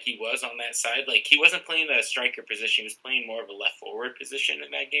 like he was on that side. Like he wasn't playing a striker position; he was playing more of a left forward position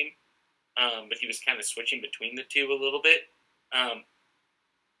in that game. But he was kind of switching between the two a little bit.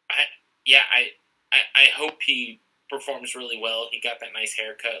 I hope he performs really well. He got that nice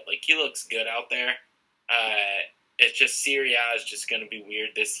haircut. Like he looks good out there. It's just Serie A is just going to be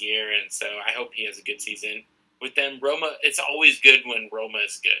weird this year, and so I hope he has a good season with them. Roma, it's always good when Roma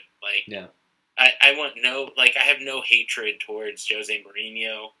is good. I have no hatred towards Jose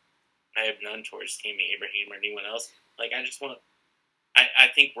Mourinho. I have none towards Tammy Abraham or anyone else. I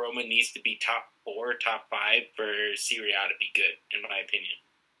think Roma needs to be top 4, top 5 for Serie A to be good, in my opinion.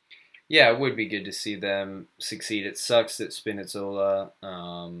 Yeah, it would be good to see them succeed. It sucks that Spinazzola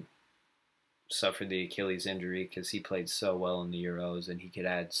suffered the Achilles injury, because he played so well in the Euros and he could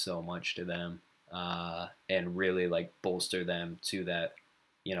add so much to them and really bolster them to that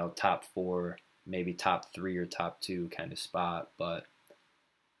top 4, maybe top 3 or top 2 kind of spot. But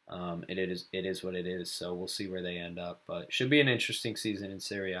it is what it is. So we'll see where they end up. But it should be an interesting season in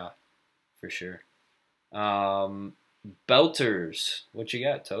Serie A for sure. Belters, what you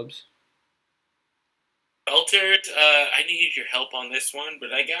got, Tobes? Belters, I needed your help on this one,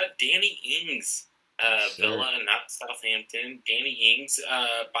 but I got Danny Ings, Villa, not Southampton. Danny Ings,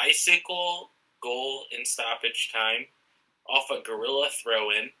 bicycle goal in stoppage time off a gorilla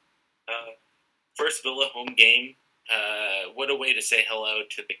throw-in. First Villa home game. What a way to say hello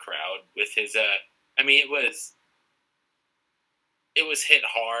to the crowd with his. It was it was hit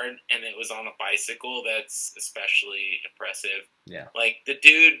hard and it was on a bicycle, that's especially impressive. Yeah. Like, the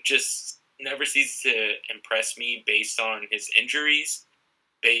dude just never ceases to impress me based on his injuries,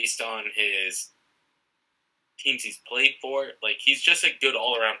 based on his teams he's played for. Like, he's just a good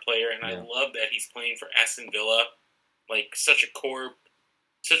all around player, and I love that he's playing for Aston Villa, like such a core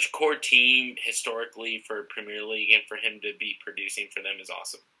team historically for Premier League, and for him to be producing for them is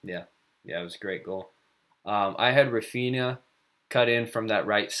awesome. Yeah, it was a great goal. I had Rafinha cut in from that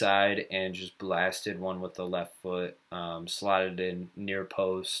right side and just blasted one with the left foot, slotted in near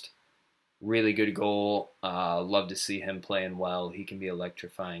post. Really good goal. Love to see him playing well. He can be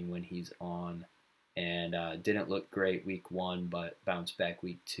electrifying when he's on. And didn't look great week 1, but bounced back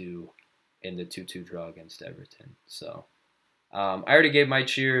week 2 in the 2-2 draw against Everton. So I already gave my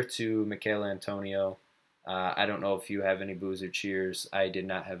cheer to Michail Antonio. I don't know if you have any boos or cheers. I did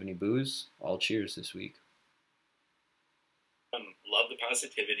not have any boos. All cheers this week. Love the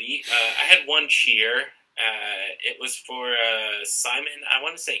positivity. I had one cheer. It was for Simon, I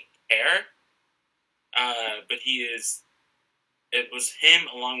want to say Kerr, but it was him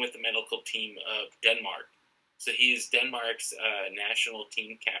along with the medical team of Denmark. So he is Denmark's national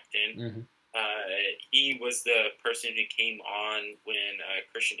team captain. Mm-hmm. He was the person who came on when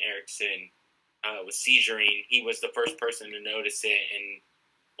Christian Eriksen was seizuring. He was the first person to notice it and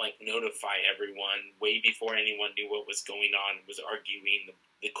notify everyone way before anyone knew what was going on. Was arguing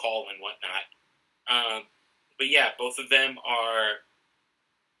the call and whatnot. But yeah, both of them or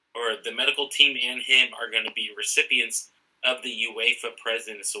the medical team and him are going to be recipients of the UEFA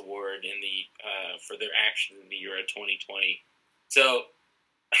President's Award in the for their actions in the Euro 2020. So,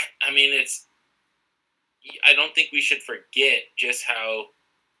 I mean, I don't think we should forget just how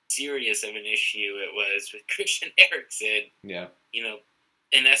serious of an issue it was with Christian Eriksen. Yeah.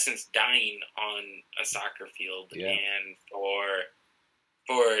 In essence, dying on a soccer field. Yeah. And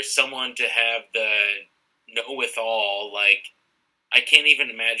for someone to have the know-with-all, I can't even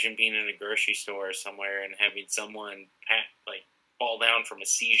imagine being in a grocery store or somewhere and having someone fall down from a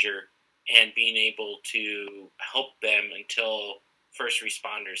seizure and being able to help them until first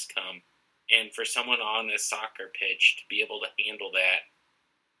responders come. And for someone on a soccer pitch to be able to handle that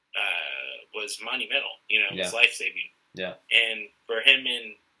was monumental. It was life-saving. Yeah. And for him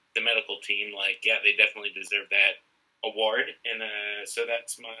and the medical team, they definitely deserve that award. And so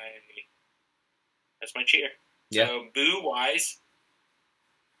that's my cheer. Yeah. So boo-wise,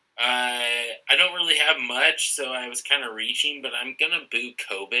 I don't really have much, so I was kind of reaching, but I'm going to boo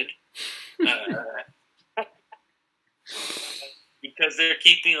COVID. Because they're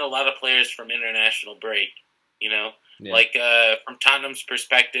keeping a lot of players from international break, Yeah. From Tottenham's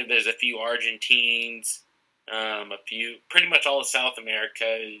perspective, there's a few Argentines, pretty much all of South America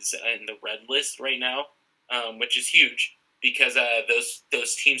is in the red list right now, which is huge because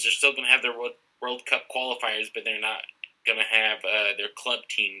those teams are still going to have their World Cup qualifiers, but they're not going to have their club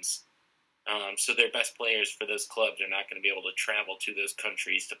teams. So their best players for those clubs are not going to be able to travel to those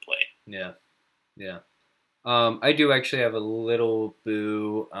countries to play. Yeah. I do actually have a little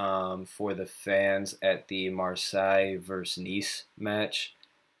boo for the fans at the Marseille versus Nice match.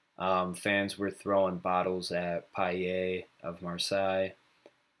 Fans were throwing bottles at Payet of Marseille.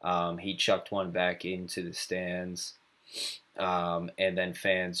 He chucked one back into the stands. And then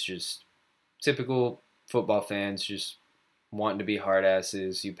fans typical football fans just wanting to be hard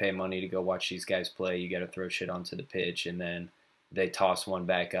asses. You pay money to go watch these guys play. You got to throw shit onto the pitch, and then they toss one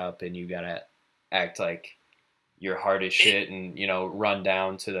back up, and you got to act like you're hard as shit and, run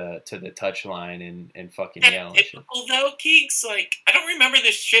down to the touch line and fucking yell. Typical though, Keeks? I don't remember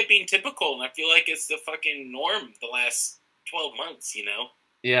this shit being typical, and I feel like it's the fucking norm the last 12 months,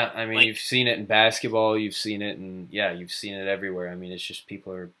 Yeah, I mean, you've seen it in basketball, you've seen it you've seen it everywhere. I mean, it's just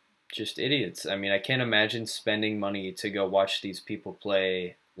people are just idiots. I mean, I can't imagine spending money to go watch these people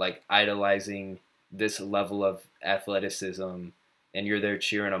play, idolizing this level of athleticism, and you're there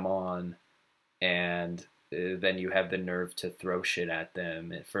cheering them on, and then you have the nerve to throw shit at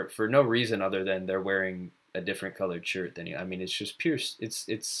them for no reason other than they're wearing a different colored shirt than you. I mean, it's just pure.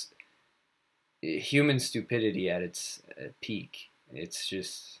 It's human stupidity at its peak. It's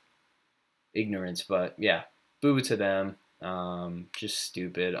just ignorance. But yeah, boo to them. Just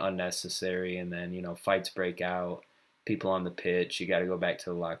stupid, unnecessary, and then fights break out. People on the pitch. You got to go back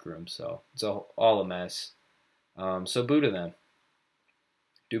to the locker room. So it's all a mess. So boo to them.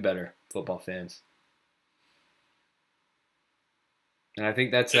 Do better, football fans. And I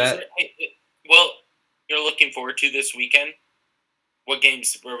think that's that. Well, you're looking forward to this weekend? What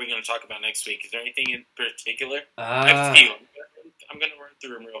games were we going to talk about next week? Is there anything in particular? I have a few. I'm going to run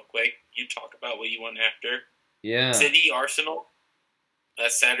through them real quick. You talk about what you want after. Yeah. City, Arsenal.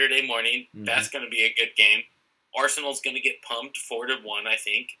 That's Saturday morning. Mm-hmm. That's going to be a good game. Arsenal's going to get pumped 4-1, I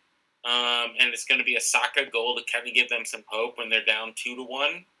think. And it's going to be a Saka goal to kind of give them some hope when they're down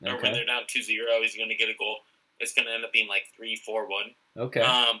 2-1, or when they're down 2-0. He's going to get a goal. It's going to end up being like 3-4-1. Okay.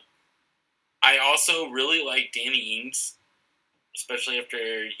 I also really like Danny Ings, especially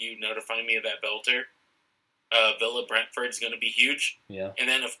after you notify me of that belter. Villa Brentford's going to be huge. Yeah. And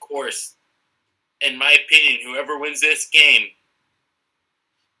then, of course, in my opinion, whoever wins this game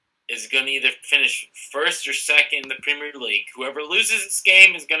is going to either finish first or second in the Premier League. Whoever loses this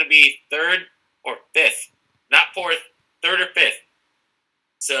game is going to be third or fifth. Not fourth, third or fifth.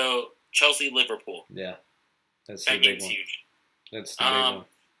 So, Chelsea-Liverpool. Yeah. That game's huge. That's the big one.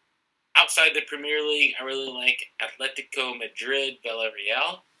 Outside the Premier League, I really like Atletico Madrid,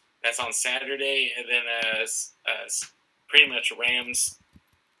 Villarreal. That's on Saturday. And then pretty much Rams,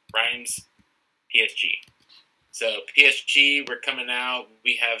 PSG. So PSG, we're coming out.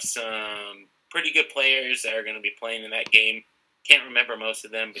 We have some pretty good players that are going to be playing in that game. Can't remember most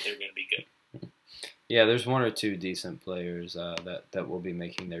of them, but they're going to be good. Yeah, there's one or two decent players that will be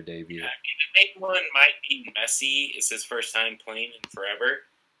making their debut. Yeah, the main one might be Messi. It's his first time playing in forever.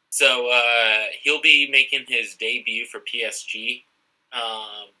 So he'll be making his debut for PSG.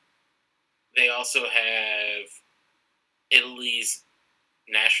 They also have Italy's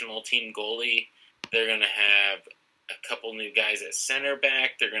national team goalie. They're going to have a couple new guys at center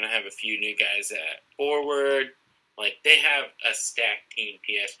back. They're going to have a few new guys at forward. Like, they have a stacked team,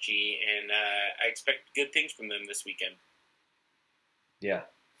 PSG, and I expect good things from them this weekend. Yeah,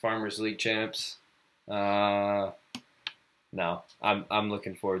 Farmers League champs. No, I'm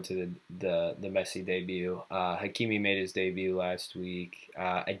looking forward to the Messi debut. Hakimi made his debut last week.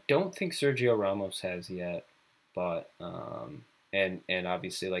 I don't think Sergio Ramos has yet, but and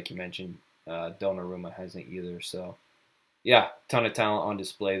obviously, like you mentioned, Donnarumma hasn't either. So yeah, ton of talent on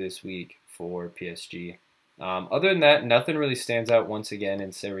display this week for PSG. Other than that, nothing really stands out once again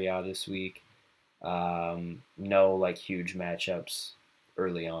in Serie A this week. No like huge matchups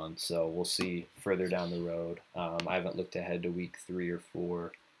early on, so we'll see further down the road. I haven't looked ahead to week 3 or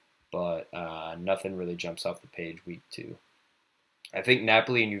 4, but nothing really jumps off the page week 2. I think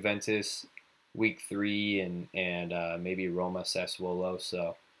Napoli and Juventus week 3 and maybe Roma Sassuolo,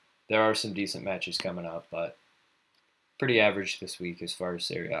 so there are some decent matches coming up, but pretty average this week as far as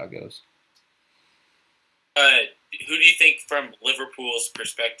Serie A goes. Who do you think, from Liverpool's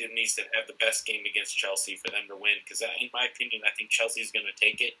perspective, needs to have the best game against Chelsea for them to win? Because in my opinion, I think Chelsea's going to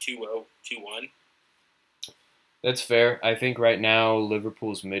take it 2-0, 2-1. That's fair. I think right now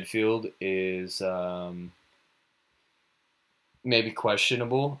Liverpool's midfield is maybe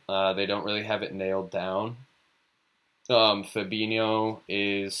questionable. They don't really have it nailed down. Fabinho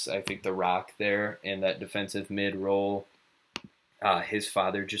is, I think, the rock there in that defensive mid role. His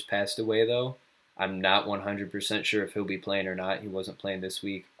father just passed away, though. I'm not 100% sure if he'll be playing or not. He wasn't playing this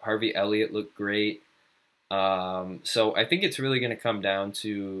week. Harvey Elliott looked great. So I think it's really going to come down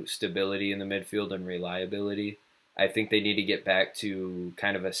to stability in the midfield and reliability. I think they need to get back to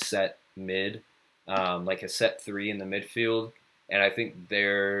kind of a set mid, like a set 3 in the midfield. And I think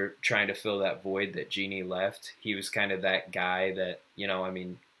they're trying to fill that void that Gini left. He was kind of that guy that,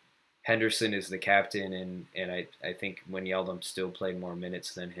 Henderson is the captain, and I think Wijnaldum still played more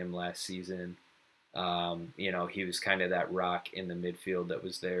minutes than him last season. He was kind of that rock in the midfield that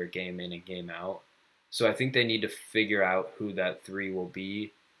was there game in and game out. So I think they need to figure out who that 3 will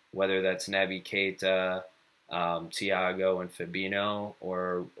be, whether that's Naby Keita, Thiago, and Fabinho,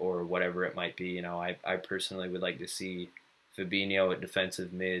 or whatever it might be. I personally would like to see Fabinho at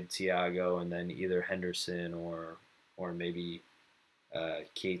defensive mid, Thiago, and then either Henderson or maybe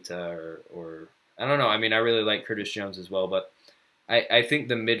Keita or I don't know. I mean, I really like Curtis Jones as well, but I think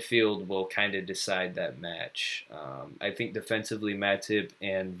the midfield will kind of decide that match. I think defensively, Matip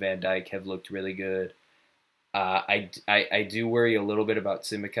and Van Dijk have looked really good. I do worry a little bit about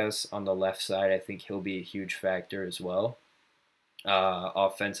Tsimikas on the left side. I think he'll be a huge factor as well.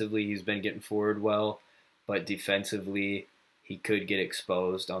 Offensively, he's been getting forward well, but defensively, he could get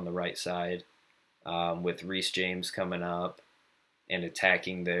exposed on the right side with Reece James coming up and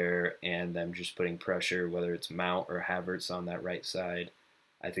attacking there, and them just putting pressure, whether it's Mount or Havertz on that right side.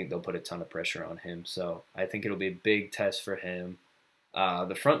 I think they'll put a ton of pressure on him. So I think it'll be a big test for him.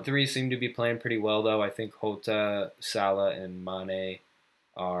 The front 3 seem to be playing pretty well, though. I think Jota, Salah, and Mane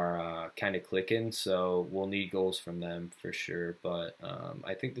are kind of clicking, so we'll need goals from them for sure. But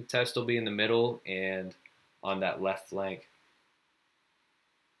I think the test will be in the middle and on that left flank.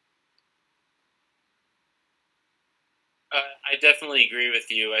 I definitely agree with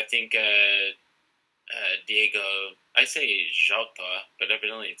you. I think Diego. I say Jota, but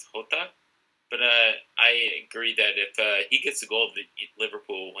evidently it's Jota. But I agree that if he gets the goal,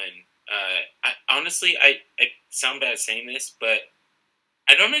 Liverpool win. I sound bad saying this, but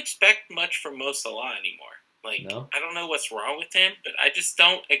I don't expect much from Mo Salah anymore. Like, No? I don't know what's wrong with him, but I just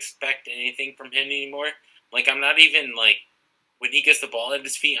don't expect anything from him anymore. Like, I'm not even, like, when he gets the ball at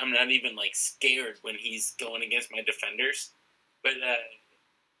his feet, I'm not even, like, scared when he's going against my defenders. But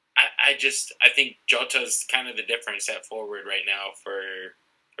I think Jota's kind of the difference at forward right now for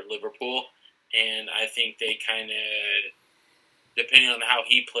Liverpool. And I think they kind of, depending on how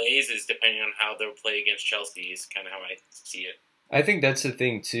he plays, is depending on how they'll play against Chelsea, is kind of how I see it. I think that's the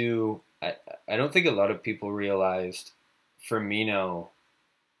thing too. I don't think a lot of people realized Firmino,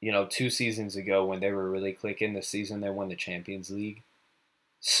 2 seasons ago when they were really clicking, the season they won the Champions League.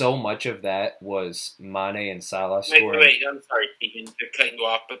 So much of that was Mane and Salah scoring. Wait, I'm sorry, Keegan, to cut you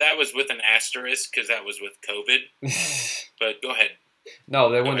off, but that was with an asterisk because that was with COVID. But go ahead.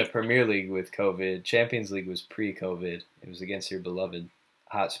 No, they won the Premier League with COVID. Champions League was pre-COVID. It was against your beloved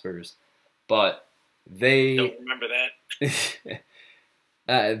Hotspurs. But they don't remember that.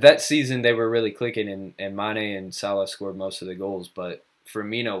 That season they were really clicking, and Mane and Salah scored most of the goals, but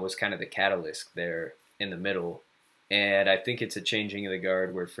Firmino was kind of the catalyst there in the middle. And I think it's a changing of the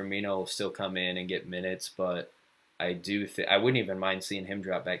guard where Firmino will still come in and get minutes, but I wouldn't even mind seeing him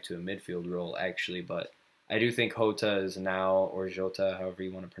drop back to a midfield role actually, but I do think Jota is now, or Jota, however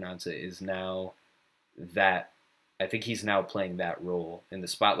you want to pronounce it, is now that. I think he's now playing that role, and the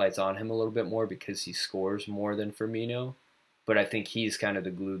spotlight's on him a little bit more because he scores more than Firmino. But I think he's kind of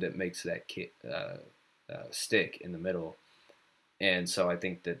the glue that makes that stick in the middle. And so I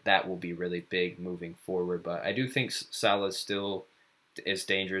think that will be really big moving forward. But I do think Salah's still as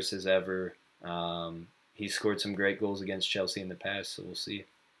dangerous as ever. He's scored some great goals against Chelsea in the past, so we'll see.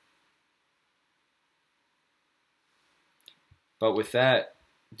 But with that,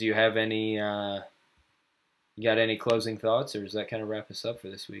 do you have any you got any closing thoughts, or does that kind of wrap us up for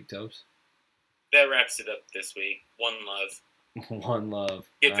this week, Topes? That wraps it up this week. One love. One love.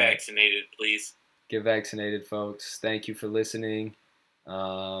 Get vaccinated, please. Get vaccinated, folks. Thank you for listening.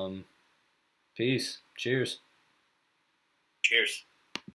 Peace. Cheers. Cheers.